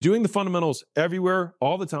Doing the fundamentals everywhere,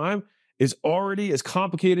 all the time, is already as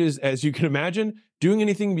complicated as you can imagine. Doing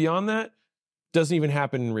anything beyond that doesn't even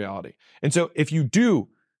happen in reality. And so if you do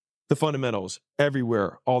the fundamentals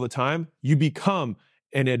everywhere, all the time, you become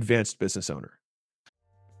an advanced business owner.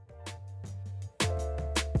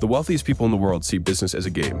 The wealthiest people in the world see business as a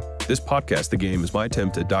game. This podcast, The Game, is my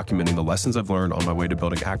attempt at documenting the lessons I've learned on my way to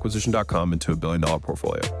building Acquisition.com into a billion-dollar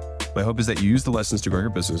portfolio. My hope is that you use the lessons to grow your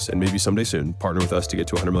business and maybe someday soon partner with us to get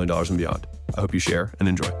to $100 million and beyond. I hope you share and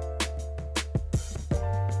enjoy.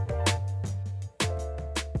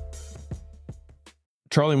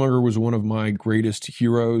 Charlie Munger was one of my greatest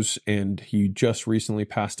heroes, and he just recently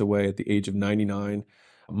passed away at the age of 99,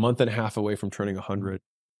 a month and a half away from turning 100.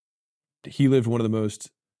 He lived one of the most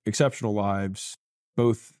exceptional lives,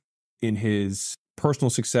 both in his personal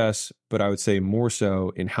success, but I would say more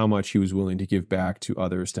so in how much he was willing to give back to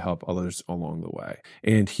others to help others along the way.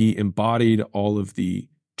 And he embodied all of the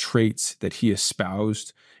traits that he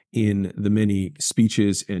espoused in the many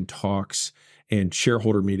speeches and talks and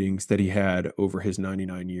shareholder meetings that he had over his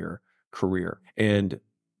 99-year career. And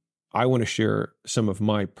I want to share some of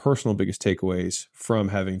my personal biggest takeaways from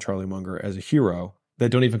having Charlie Munger as a hero that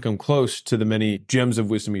don't even come close to the many gems of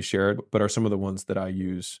wisdom he shared, but are some of the ones that I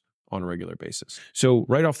use on a regular basis. So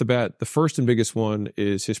right off the bat, the first and biggest one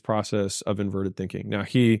is his process of inverted thinking. Now,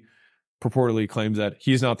 he purportedly claims that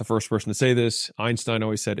he's not the first person to say this. Einstein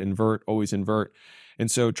always said invert, always invert. And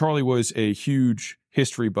so Charlie was a huge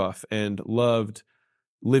history buff and loved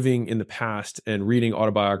living in the past and reading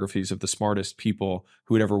autobiographies of the smartest people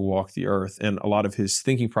who had ever walked the earth. And a lot of his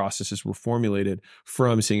thinking processes were formulated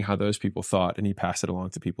from seeing how those people thought, and he passed it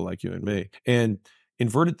along to people like you and me. And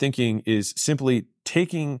inverted thinking is simply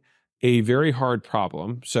taking a very hard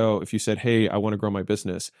problem. So if you said, hey, I want to grow my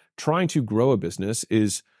business, trying to grow a business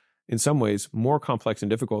is in some ways more complex and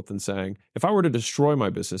difficult than saying, if I were to destroy my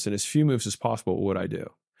business in as few moves as possible, what would I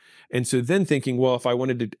do? And so then thinking, well, if I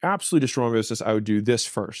wanted to absolutely destroy my business, I would do this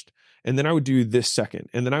first, and then I would do this second,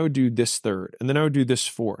 and then I would do this third, and then I would do this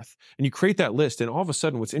fourth. And you create that list, and all of a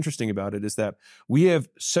sudden what's interesting about it is that we have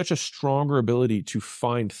such a stronger ability to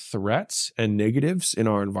find threats and negatives in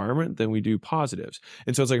our environment than we do positives.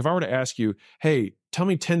 And so it's like, if I were to ask you, hey, tell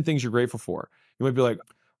me 10 things you're grateful for, you might be like,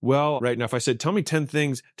 well, right now, if I said, tell me 10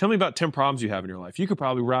 things, tell me about 10 problems you have in your life, you could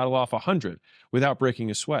probably rattle off 100 without breaking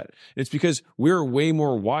a sweat. And it's because we're way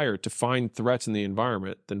more wired to find threats in the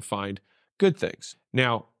environment than find good things.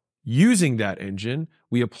 Now, using that engine,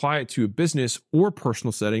 we apply it to a business or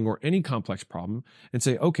personal setting or any complex problem and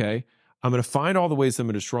say, okay, I'm going to find all the ways that I'm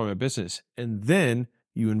going to destroy my business. And then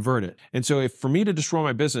you invert it. And so if for me to destroy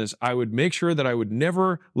my business, I would make sure that I would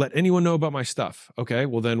never let anyone know about my stuff. Okay,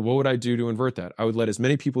 well then what would I do to invert that? I would let as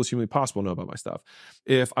many people as humanly possible know about my stuff.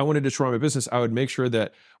 If I wanted to destroy my business, I would make sure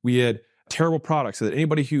that we had terrible products so that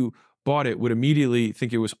anybody who bought it would immediately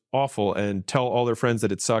think it was awful and tell all their friends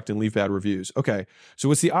that it sucked and leave bad reviews. Okay, so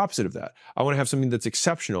what's the opposite of that? I want to have something that's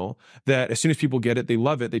exceptional, that as soon as people get it, they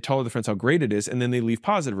love it, they tell other friends how great it is, and then they leave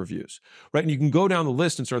positive reviews, right? And you can go down the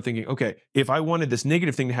list and start thinking, okay, if I wanted this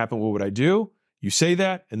negative thing to happen, what would I do? You say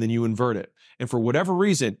that, and then you invert it. And for whatever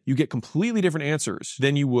reason, you get completely different answers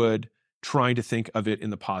than you would trying to think of it in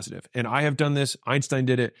the positive. And I have done this. Einstein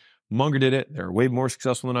did it. Munger did it. They're way more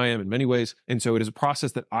successful than I am in many ways. And so it is a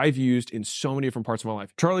process that I've used in so many different parts of my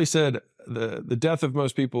life. Charlie said the death of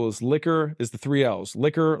most people is the 3 L's,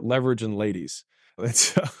 liquor, leverage, and ladies.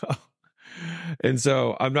 And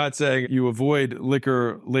so I'm not saying you avoid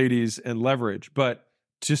liquor, ladies, and leverage, but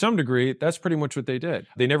to some degree, that's pretty much what they did.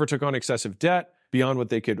 They never took on excessive debt beyond what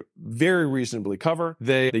they could very reasonably cover.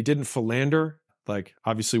 They didn't philander. Like,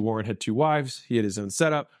 obviously, Warren had 2 wives. He had his own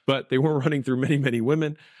setup, but they weren't running through many, many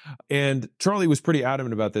women. And Charlie was pretty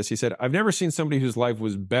adamant about this. He said, I've never seen somebody whose life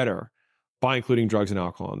was better by including drugs and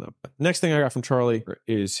alcohol in them. Next thing I got from Charlie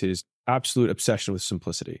is his absolute obsession with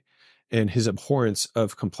simplicity and his abhorrence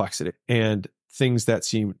of complexity and things that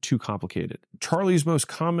seem too complicated. Charlie's most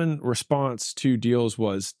common response to deals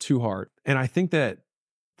was too hard. And I think that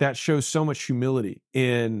shows so much humility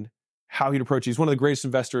in how he'd approach. He's one of the greatest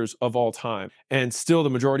investors of all time. And still the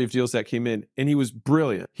majority of deals that came in, and he was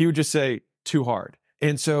brilliant. He would just say, too hard.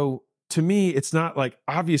 And so to me, it's not like,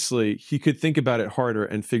 obviously he could think about it harder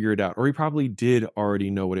and figure it out, or he probably did already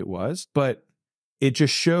know what it was, but it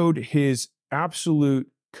just showed his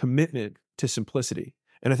absolute commitment to simplicity.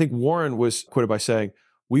 And I think Warren was quoted by saying,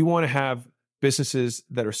 we want to have businesses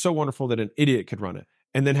that are so wonderful that an idiot could run it,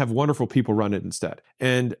 and then have wonderful people run it instead.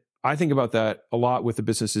 And I think about that a lot with the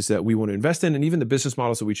businesses that we want to invest in, and even the business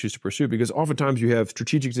models that we choose to pursue, because oftentimes you have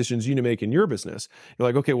strategic decisions you need to make in your business. You're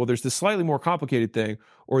like, okay, well, there's this slightly more complicated thing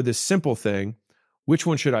or this simple thing. which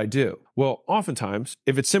one should I do? Well, oftentimes,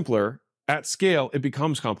 if it's simpler, at scale, it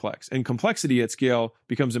becomes complex, and complexity at scale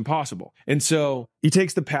becomes impossible. And so he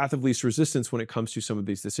takes the path of least resistance when it comes to some of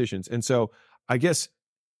these decisions. And so I guess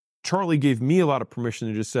Charlie gave me a lot of permission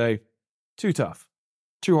to just say, too tough,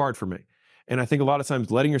 too hard for me. And I think a lot of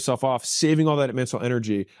times letting yourself off, saving all that mental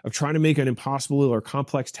energy of trying to make an impossible or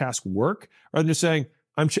complex task work, rather than just saying,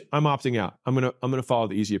 I'm opting out. I'm gonna follow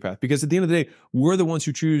the easier path, because at the end of the day, we're the ones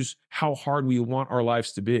who choose how hard we want our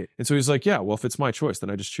lives to be. And so he's like, yeah, well, if it's my choice, then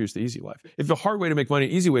I just choose the easy life. If the hard way to make money,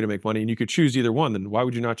 easy way to make money, and you could choose either one, then why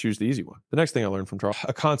would you not choose the easy one? The next thing I learned from Charles,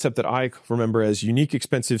 a concept that I remember as unique,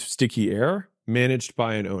 expensive, sticky air managed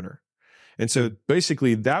by an owner. And so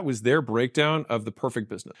basically that was their breakdown of the perfect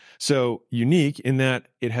business. So unique in that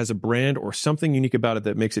it has a brand or something unique about it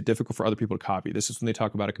that makes it difficult for other people to copy. This is when they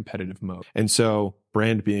talk about a competitive moat. And so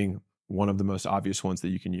brand being one of the most obvious ones that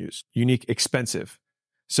you can use. Unique, expensive.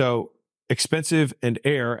 So expensive and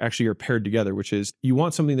air actually are paired together, which is you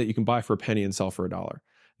want something that you can buy for a penny and sell for $1,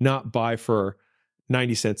 not buy for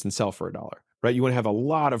 90 cents and sell for $1, right? You want to have a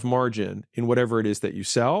lot of margin in whatever it is that you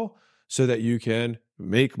sell so that you can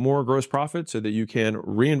make more gross profit, so that you can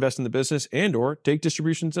reinvest in the business and or take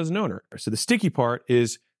distributions as an owner. So the sticky part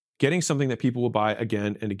is getting something that people will buy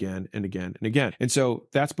again and again and again and again. And so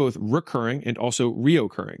that's both recurring and also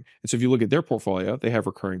reoccurring. And so if you look at their portfolio, they have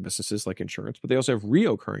recurring businesses like insurance, but they also have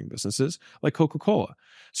reoccurring businesses like Coca-Cola.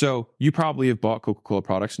 So you probably have bought Coca-Cola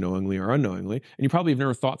products knowingly or unknowingly, and you probably have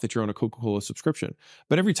never thought that you're on a Coca-Cola subscription.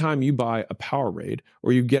 But every time you buy a Powerade,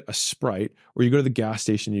 or you get a Sprite, or you go to the gas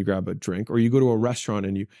station and you grab a drink, or you go to a restaurant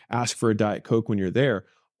and you ask for a Diet Coke when you're there,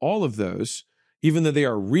 all of those, even though they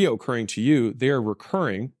are reoccurring to you, they are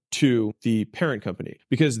recurring to the parent company,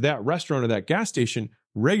 because that restaurant or that gas station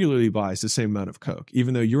regularly buys the same amount of Coke,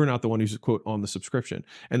 even though you're not the one who's, quote, on the subscription.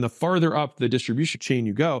 And the farther up the distribution chain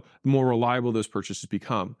you go, the more reliable those purchases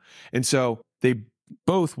become. And so they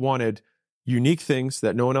both wanted unique things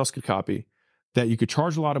that no one else could copy, that you could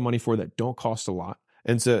charge a lot of money for, that don't cost a lot.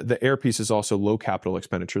 And so the air piece is also low capital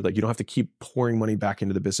expenditure. Like you don't have to keep pouring money back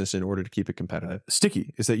into the business in order to keep it competitive.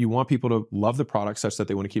 Sticky is that you want people to love the product such that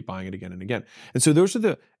they want to keep buying it again and again. And so those are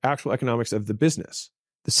the actual economics of the business.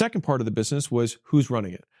 The second part of the business was who's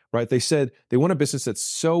running it, right? They said they want a business that's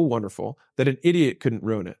so wonderful that an idiot couldn't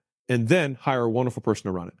ruin it, and then hire a wonderful person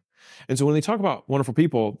to run it. And so when they talk about wonderful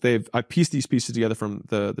people, I pieced these pieces together from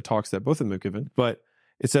the talks that both of them have given, but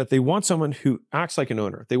it's that they want someone who acts like an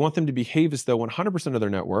owner. They want them to behave as though 100% of their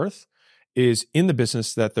net worth is in the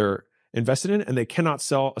business that they're invested in, and they cannot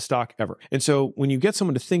sell a stock ever. And so when you get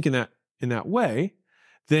someone to think in that way,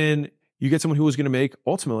 then you get someone who is going to make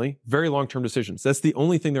ultimately very long-term decisions. That's the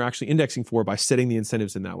only thing they're actually indexing for by setting the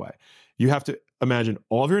incentives in that way. You have to imagine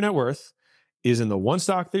all of your net worth is in the one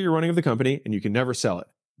stock that you're running of the company, and you can never sell it.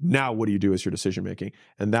 Now, what do you do as your decision making?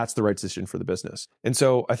 And that's the right decision for the business. And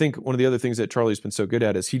so I think one of the other things that Charlie's been so good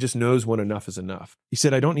at is he just knows when enough is enough. He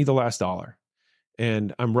said, I don't need the last dollar.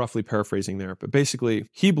 And I'm roughly paraphrasing there, but basically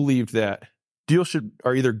he believed that deals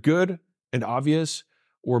are either good and obvious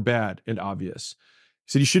or bad and obvious.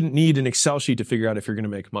 He said you shouldn't need an Excel sheet to figure out if you're going to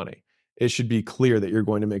make money. It should be clear that you're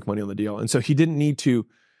going to make money on the deal. And so he didn't need to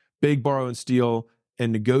beg, borrow, and steal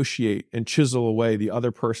and negotiate and chisel away the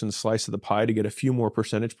other person's slice of the pie to get a few more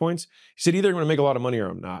percentage points. He said, either I'm going to make a lot of money or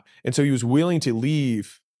I'm not. And so he was willing to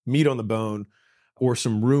leave meat on the bone or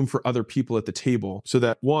some room for other people at the table so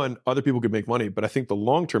that, one, other people could make money. But I think the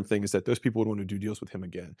long-term thing is that those people would want to do deals with him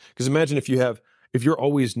again. Because imagine if you're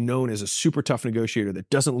always known as a super tough negotiator that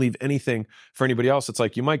doesn't leave anything for anybody else, it's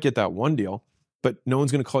like you might get that one deal, but no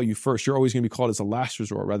one's going to call you first. You're always going to be called as a last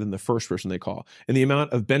resort rather than the first person they call. And the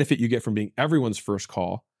amount of benefit you get from being everyone's first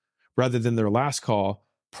call rather than their last call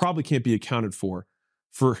probably can't be accounted for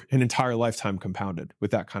an entire lifetime compounded with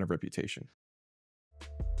that kind of reputation.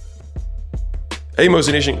 Hey,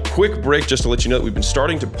 Mosey Nation, quick break just to let you know that we've been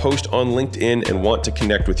starting to post on LinkedIn and want to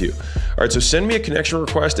connect with you. All right, so send me a connection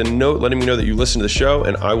request and note letting me know that you listen to the show,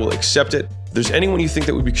 and I will accept it. If there's anyone you think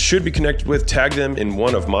that should be connected with, tag them in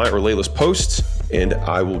one of my or Layla's posts, and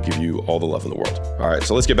I will give you all the love in the world. All right,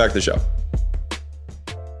 so let's get back to the show.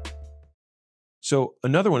 So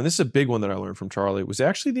another one, and this is a big one that I learned from Charlie, was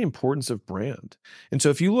actually the importance of brand. And so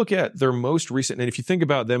if you look at their most recent, and if you think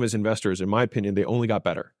about them as investors, in my opinion, they only got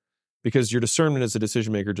better. Because your discernment as a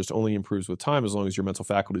decision maker just only improves with time as long as your mental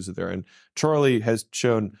faculties are there. And Charlie has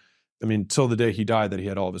shown, till the day he died, that he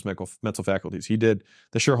had all of his mental faculties. He did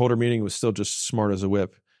the shareholder meeting, was still just smart as a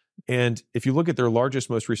whip. And if you look at their largest,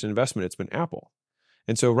 most recent investment, it's been Apple.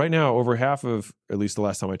 And so right now, over half of, at least the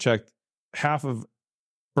last time I checked, half of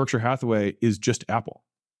Berkshire Hathaway is just Apple.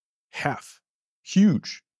 Half.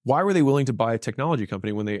 Huge. Why were they willing to buy a technology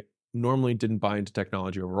company when they normally didn't buy into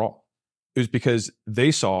technology overall. It was because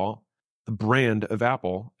they saw the brand of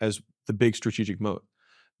Apple as the big strategic moat.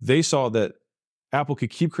 They saw that Apple could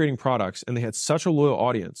keep creating products, and they had such a loyal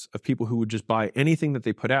audience of people who would just buy anything that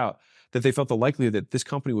they put out, that they felt the likelihood that this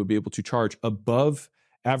company would be able to charge above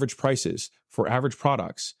average prices for average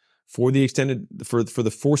products for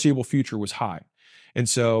the foreseeable future was high. And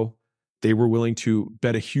so they were willing to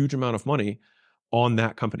bet a huge amount of money on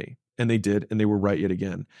that company. And they did, and they were right yet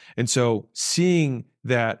again. And so seeing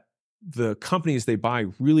that the companies they buy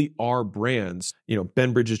really are brands,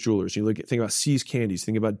 Ben Bridges Jewelers, think about See's Candies,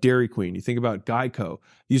 think about Dairy Queen, you think about Geico.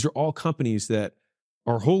 These are all companies that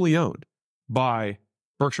are wholly owned by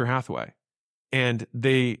Berkshire Hathaway. And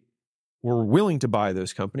they were willing to buy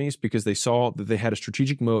those companies because they saw that they had a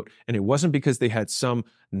strategic moat, and it wasn't because they had some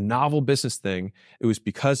novel business thing. It was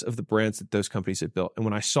because of the brands that those companies had built. And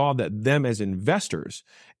when I saw that them as investors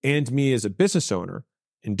and me as a business owner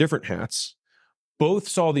in different hats both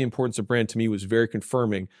saw the importance of brand, to me was very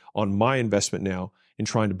confirming on my investment now in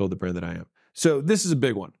trying to build the brand that I am. So this is a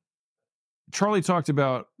big one. Charlie talked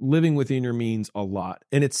about living within your means a lot,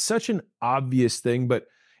 and it's such an obvious thing, but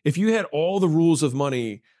if you had all the rules of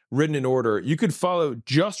money written in order, you could follow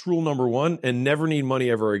just rule number one and never need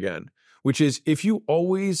money ever again, which is if you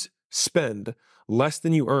always spend less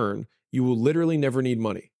than you earn, you will literally never need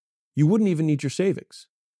money. You wouldn't even need your savings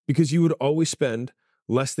because you would always spend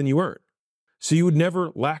less than you earn. So you would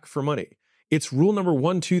never lack for money. It's rule number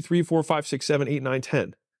 1, 2, 3, 4, 5, 6, 7, 8, 9,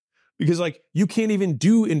 10. Because you can't even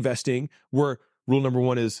do investing where rule number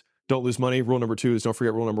 1 is don't lose money. Rule number 2 is don't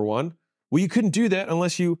forget rule number 1. Well, you couldn't do that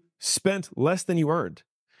unless you spent less than you earned.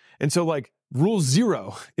 And so rule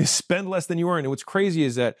 0 is spend less than you earn. And what's crazy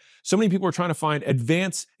is that so many people are trying to find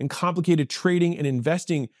advanced and complicated trading and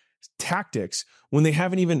investing tactics when they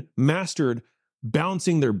haven't even mastered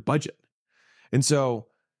balancing their budget. And so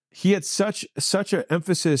he had such an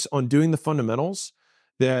emphasis on doing the fundamentals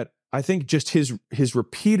that I think just his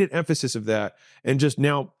repeated emphasis of that, and just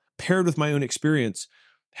now paired with my own experience,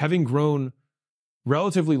 having grown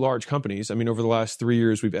relatively large companies. I mean, over the last 3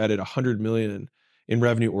 years, we've added 100 million in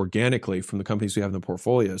revenue organically from the companies we have in the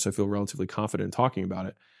portfolio. So I feel relatively confident in talking about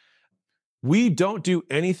it. We don't do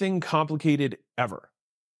anything complicated ever.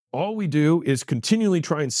 All we do is continually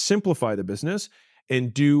try and simplify the business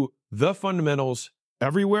and do the fundamentals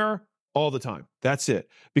everywhere, all the time. That's it.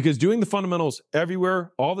 Because doing the fundamentals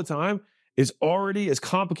everywhere, all the time is already as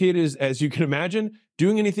complicated as you can imagine.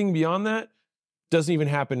 Doing anything beyond that doesn't even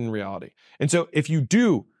happen in reality. And so if you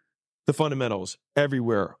do the fundamentals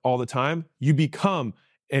everywhere, all the time, you become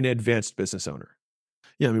an advanced business owner.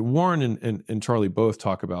 Yeah, I mean, Warren and Charlie both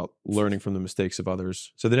talk about learning from the mistakes of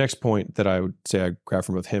others. So the next point that I would say I grabbed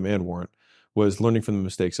from both him and Warren was learning from the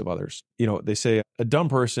mistakes of others. They say a dumb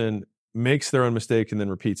person makes their own mistake and then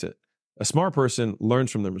repeats it. A smart person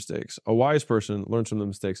learns from their mistakes. A wise person learns from the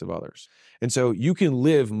mistakes of others. And so you can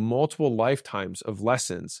live multiple lifetimes of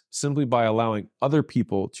lessons simply by allowing other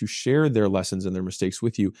people to share their lessons and their mistakes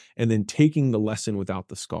with you, and then taking the lesson without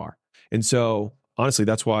the scar. And so honestly,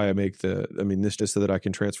 that's why I make this just so that I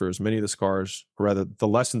can transfer as many of the scars, or rather the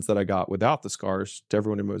lessons that I got without the scars, to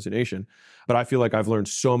everyone in Mosey Nation. But I feel like I've learned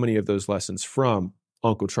so many of those lessons from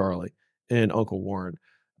Uncle Charlie and Uncle Warren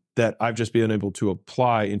that I've just been able to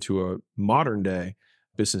apply into a modern day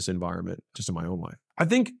business environment just in my own life. I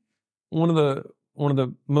think one of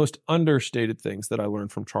the most understated things that I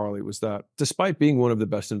learned from Charlie was that despite being one of the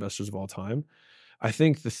best investors of all time, I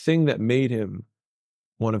think the thing that made him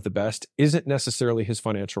one of the best isn't necessarily his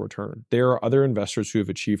financial return. There are other investors who have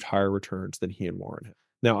achieved higher returns than he and Warren have.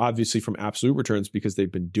 Now, obviously from absolute returns, because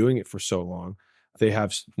they've been doing it for so long, they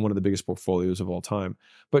have one of the biggest portfolios of all time.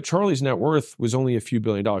 But Charlie's net worth was only a few $1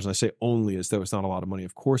 billion. And I say only as though it's not a lot of money.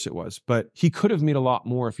 Of course it was. But he could have made a lot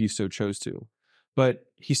more if he so chose to. But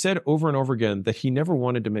he said over and over again that he never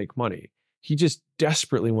wanted to make money. He just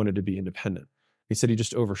desperately wanted to be independent. He said he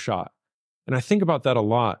just overshot. And I think about that a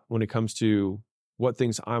lot when it comes to what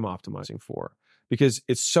things I'm optimizing for. Because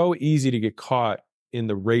it's so easy to get caught in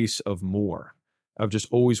the race of more, of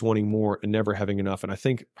just always wanting more and never having enough. And I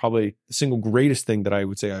think probably the single greatest thing that I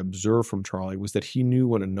would say I observed from Charlie was that he knew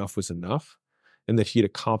when enough was enough, and that he had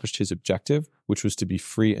accomplished his objective, which was to be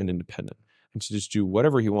free and independent and to just do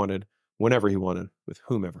whatever he wanted, whenever he wanted, with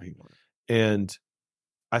whomever he wanted. And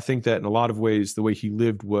I think that in a lot of ways, the way he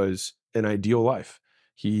lived was an ideal life.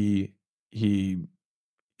 He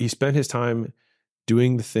spent his time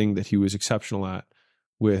doing the thing that he was exceptional at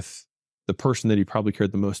with the person that he probably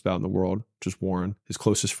cared the most about in the world, which is Warren, his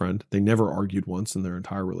closest friend. They never argued once in their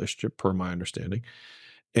entire relationship, per my understanding.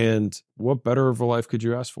 And what better of a life could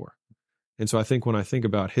you ask for? And so I think when I think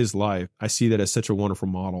about his life, I see that as such a wonderful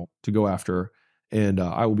model to go after. And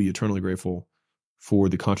I will be eternally grateful for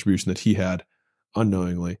the contribution that he had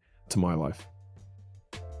unknowingly to my life.